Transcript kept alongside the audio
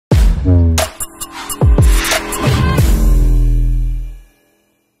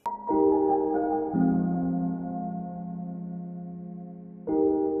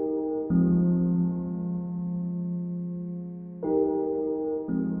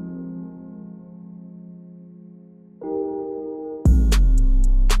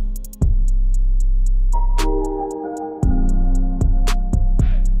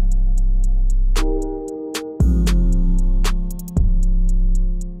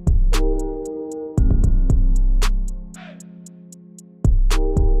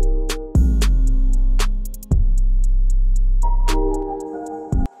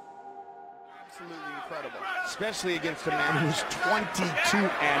especially against a man who's 22-0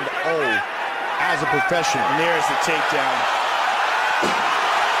 as a professional. And there's the takedown.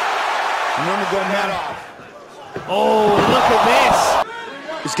 Nurmagomedov. Oh, look at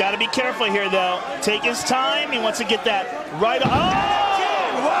this. He's got to be careful here, though. Take his time. He wants to get that right. Oh,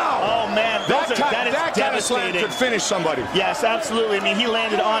 wow. Oh, man. That is devastating. Could finish somebody. Yes, absolutely. I mean, he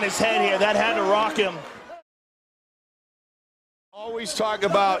landed on his head here. That had to rock him. Always talk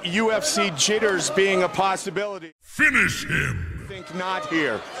about UFC jitters being a possibility. Finish him. Think not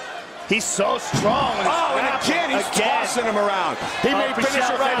here. He's so strong. Oh, and again, he's tossing him around. He may finish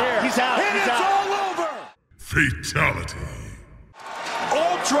it right here. He's out. And He's it's out. all over. Fatality.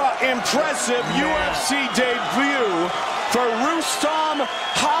 Ultra impressive UFC debut for Rustam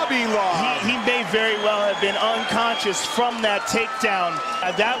Khabilov. He may very well have been unconscious from that takedown.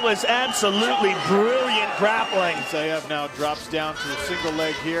 That was absolutely brilliant grappling. Zayev now drops down to a single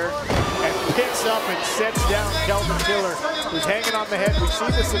leg here and picks up and sets down Kelvin Tiller, who's hanging on the head. We see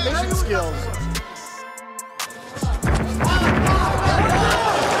the submission skills.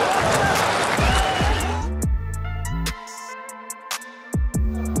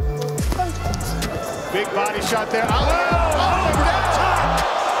 Big body shot there. Oh, that time!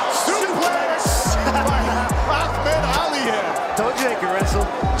 Suplex by Ahmed Aliyev. Told you they could wrestle.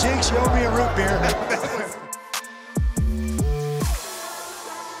 Jake, show me a root beer.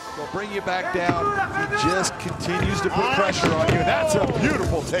 They'll bring you back down. He just continues to put pressure on you. That's a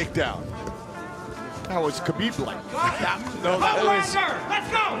beautiful takedown. That was Khabib-like. No, that was Let's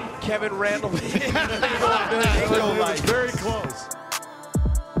go! Kevin Randall. It was very close.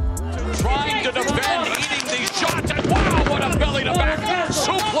 Trying to defend, eating these shots, and wow, what a belly to back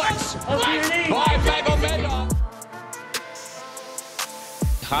suplex by Magomedov.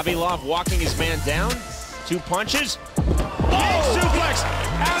 Khabilov walking his man down. 2 punches. Big suplex.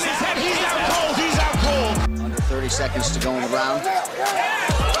 Out his head. He's out cold. He's out cold. Under 30 seconds to go in the round.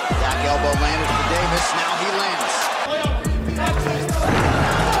 Back elbow landed for Davis. Now he lands.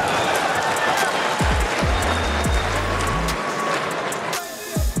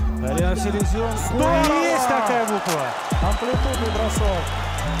 Есть такая буква. Амплитудный бросок.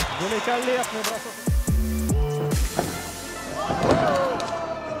 Великолепный бросок.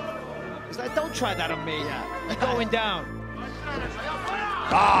 He's like, don't try that on me. You're going down.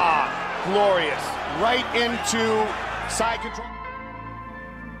 Ah, glorious. Right into side control.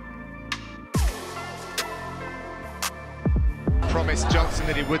 Promised Johnson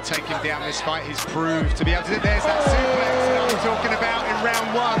that he would take him down this fight. He's proved to be able to. There's that suplex that I'm talking about in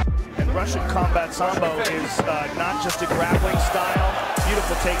round 1. And Russian combat sambo is not just a grappling style.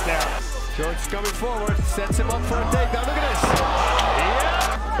 Beautiful takedown. George's coming forward, sets him up for a takedown. Look at this.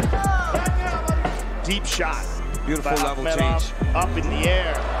 Yeah. Deep shot. Beautiful level change. Up in the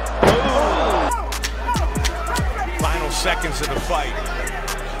air. Ooh. Final seconds of the fight.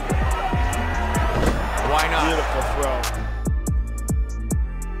 Why not? Beautiful throw.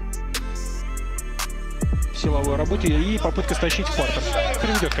 Силовой работе и попытка стащить в квартер.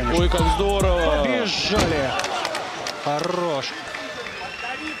 Приведет, конечно. Ой, как здорово! Побежали! Хорош.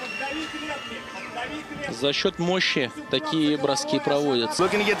 За счет мощи такие броски проводятся.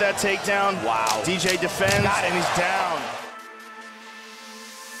 Looking to get that takedown. Wow. DJ defends and he's down.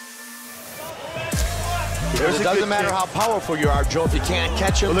 It doesn't matter how powerful you are, Joe. If you can't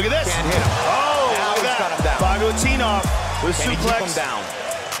catch him, look at this. Can't hit him. Oh, now look he's at got him that. down. Bagotinov with Can suplex. he keep him down?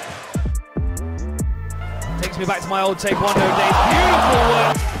 Takes me back to my old taekwondo days. Beautiful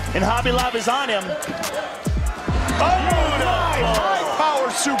work. And Khabilov is on him. Oh, high power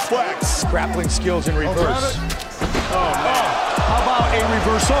suplex. Grappling skills in reverse. Oh, man. How about a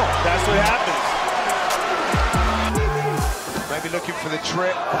reversal? That's what happens. Maybe looking for the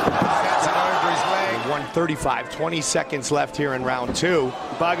trip. That's it over his leg. 135, 20 seconds left here in round 2.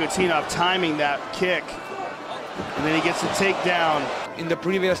 Bagotinov timing that kick. And then he gets the takedown. In the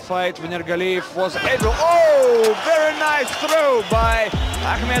previous fight, Nurmagomedov was able. Oh, very nice throw by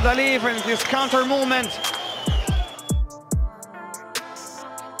Ahmed Aliyev in this counter movement.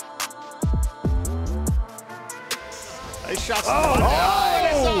 Nice shots.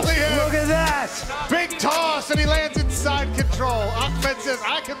 Look at that! Big toss, and he lands inside control. Ahmed says,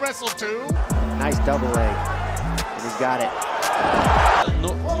 I can wrestle too. Nice double leg. And he's got it. Ну,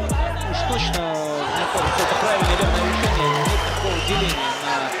 уж точно, мне кажется, это правильное верное решение. Нет такого деления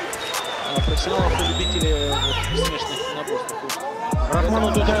на профессионалов и любителей смешанных наборов.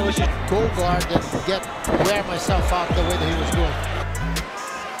 Рахманов туда его Go guard and wear myself out the way that he was doing.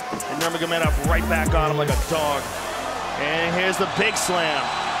 And Nurmagomedov right back on him like a dog. And here's the big slam.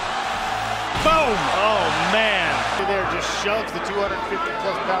 Boom! Oh, man. There just shoves the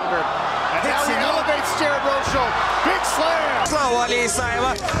 250-plus pounder And now he elevates Jared Rosho. Big slam. Слава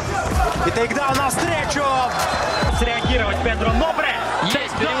Алиисаева. И тейкдаун навстречу. Среагировать Педро Нобре.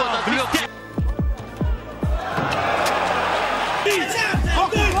 Есть перевод от лёгких.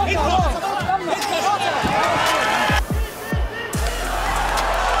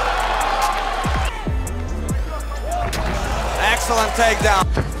 Excellent takedown.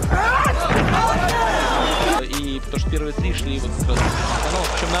 И потому что первые три шли вот как раз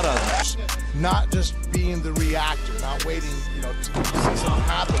чем на разном. Not just being the reactor, not waiting, you know, to see something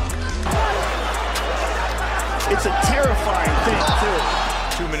happen. It's a terrifying thing, too.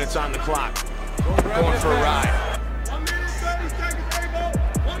 2 minutes on the clock. Going for a ride.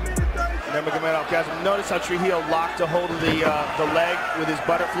 Nurmagomedov, guys, notice how Trujillo locked a hold of the leg with his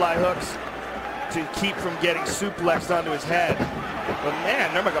butterfly hooks to keep from getting suplexed onto his head. But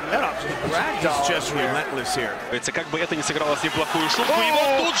man, Nurmagomedov just ragdoll. He's just relentless here. Как бы это не сыграло с ним плохую шутку. И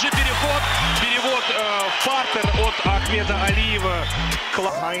вот тут же перевод фартер от Ахмеда Алиева.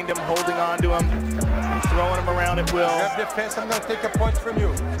 Behind him, holding on to him, throwing him around at will. Grab the fence, I'm going to take a point from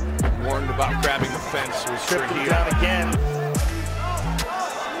you. Warned about grabbing the fence. Tripped him down again.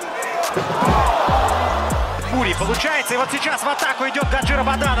 Фури получается, и вот сейчас в атаку идет Гаджира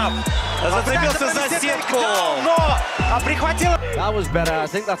Баданов. Зацепился за сетку, но прихватил. That was better. I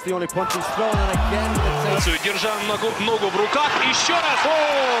think that's the only punch he's thrown, and again. Держа ногу в руках, еще раз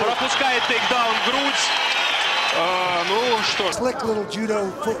пропускает тейкдаун в грудь. Ну что ж. Slick little judo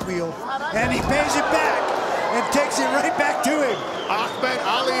foot wheel, and he pays it back and takes it right back to him. Ahmed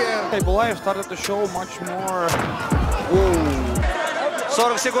Aliev. Bulayev started to show much more.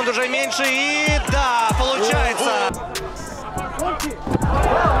 40 секунд уже меньше, и да, получается.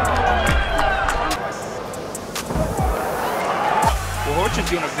 Horch's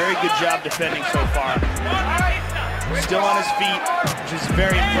doing a very good job defending so far. Still on his feet, which is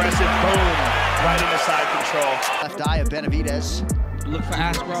very impressive. Boom, right into side control. Left eye of Benavidez. Look for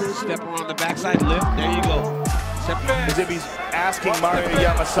Askarov, step around the backside, lift, there you go. As if he's asking Mario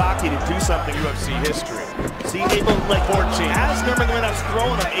Yamasaki to do something UFC history. See, Abel, like, 14. As Nurmagomedov's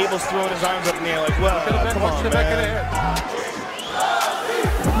throwing him, Abel's throwing his arms up in the air like, well, come on, man.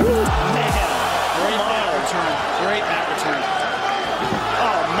 Great mat return, great mat return.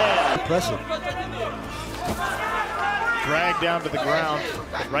 Oh, man. Impressive. Dragged down to the ground,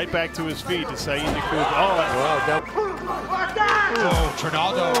 right back to his feet to Saeed Nkoudou. Oh,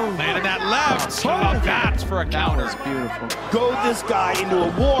 Trinaldo landed that left. How about that for a counter? Beautiful. Goad this guy into a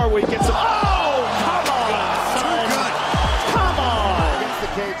war where he gets some. Oh, come on, son. Come on. Against the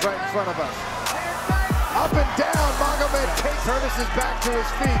cage right in front of us. Up and down, Magomed takes Curtis's back to his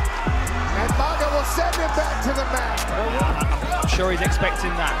feet. And Maga will send him back to the mat. I'm sure he's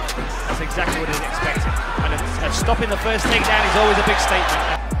expecting that. That's exactly what he's expecting. And stopping the first takedown is always a big statement.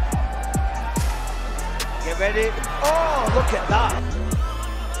 Get ready. Oh, look at that.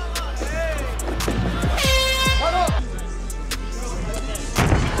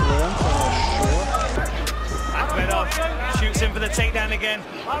 Ahmedov shoots in for the takedown again.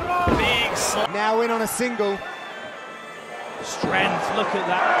 Big slap. Now in on a single. Strength, look at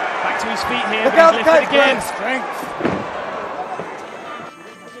that. Back to his feet here. Look out, He's guys, lifted again. strength.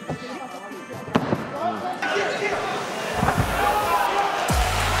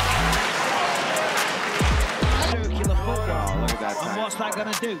 And what's that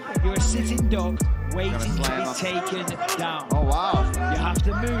going to do? You're a sitting duck waiting to be taken down. Oh, wow. You have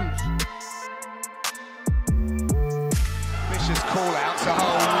to move. Vicious call out to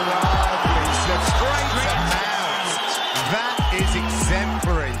hold. Lovely. Slip straight to mount. That is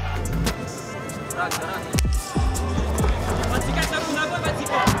exemplary.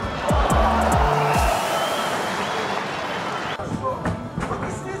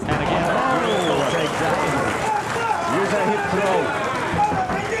 And again, use a hip throw.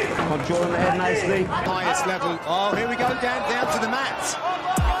 Controlling the head nicely. Highest level. Oh, here we go, down to the mat.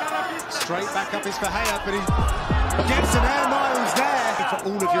 Straight back up is Fahea, but he gets an air miles there for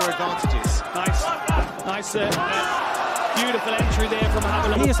all of your advantages. Nice, beautiful entry there from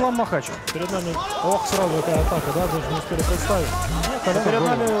Hamilton. И Ислам Махачев. Перед нами, ох, сразу такая атака, да, даже не успели представить. Перед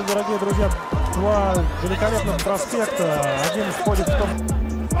нами, дорогие друзья, два великолепных проспекта. Один входит в топ.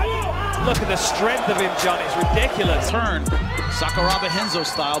 Look at the strength of him, John. It's ridiculous. Turn, Sakuraba Henzo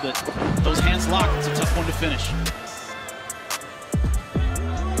style, but those hands locked, it's a tough one to finish.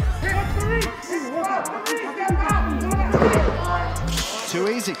 Too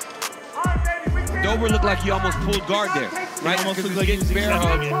easy. Dober looked like he almost pulled guard there, right? Almost looked like he was bear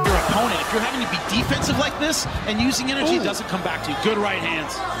hug. Your opponent, if you're having to be defensive like this and using energy, it doesn't come back to you. Good right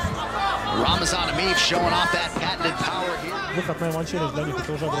hands. Ramazan Amif showing off that patented power here. выход на виолончель для них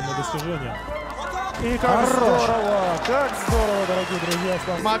это уже огромное достижение. И как здорово, дорогие друзья.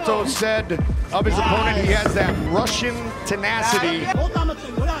 Mato said of his opponent, he has that Russian tenacity.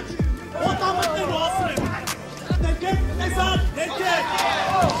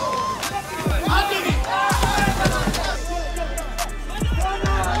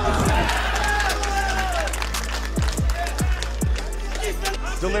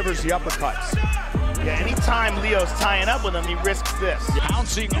 Delivers the uppercuts. Yeah, anytime Leo's tying up with him, he risks this.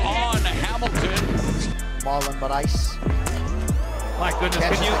 Pouncing on Hamilton. Marlon Moraes. My goodness,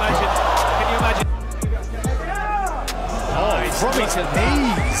 can you imagine? Oh, from his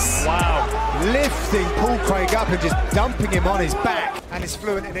knees. Wow. Lifting Paul Craig up and just dumping him on his back. And he's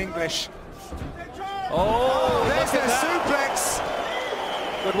fluent in English. Oh, there's the suplex.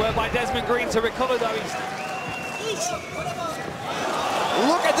 Good work by Desmond Green to recover though.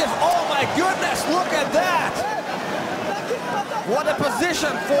 Look at this, oh my goodness, look at that! What a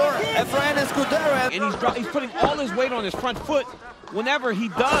position for Efrain Escudero. And he's putting all his weight on his front foot whenever he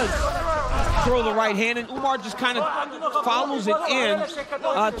does throw the right hand, and Umar just kind of follows it in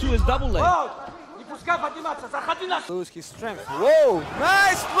to his double leg. Lose his strength. Whoa,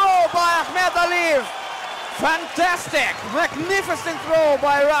 nice throw by Ahmed Aliyev. Fantastic, magnificent throw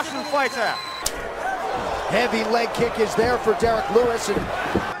by Russian fighter. Heavy leg kick is there for Derek Lewis, and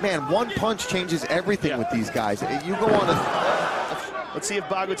man, one punch changes everything with these guys. You go on a... Let's see if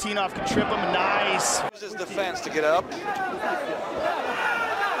Bogotinov can trip him. Nice. Uses defense to get up.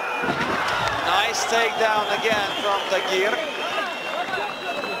 Nice takedown again from Dagir.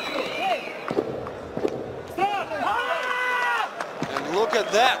 And look at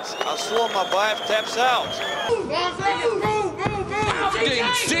that, Aslam Abayev taps out. Pounding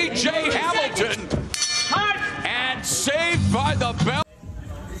C.J. Hamilton. And saved by the bell.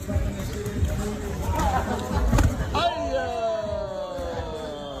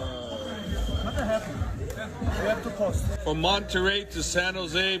 From Monterrey to San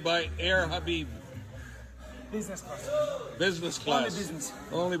Jose by Air Habib. Business class. Business class. Only business.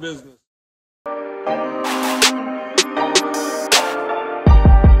 Only business.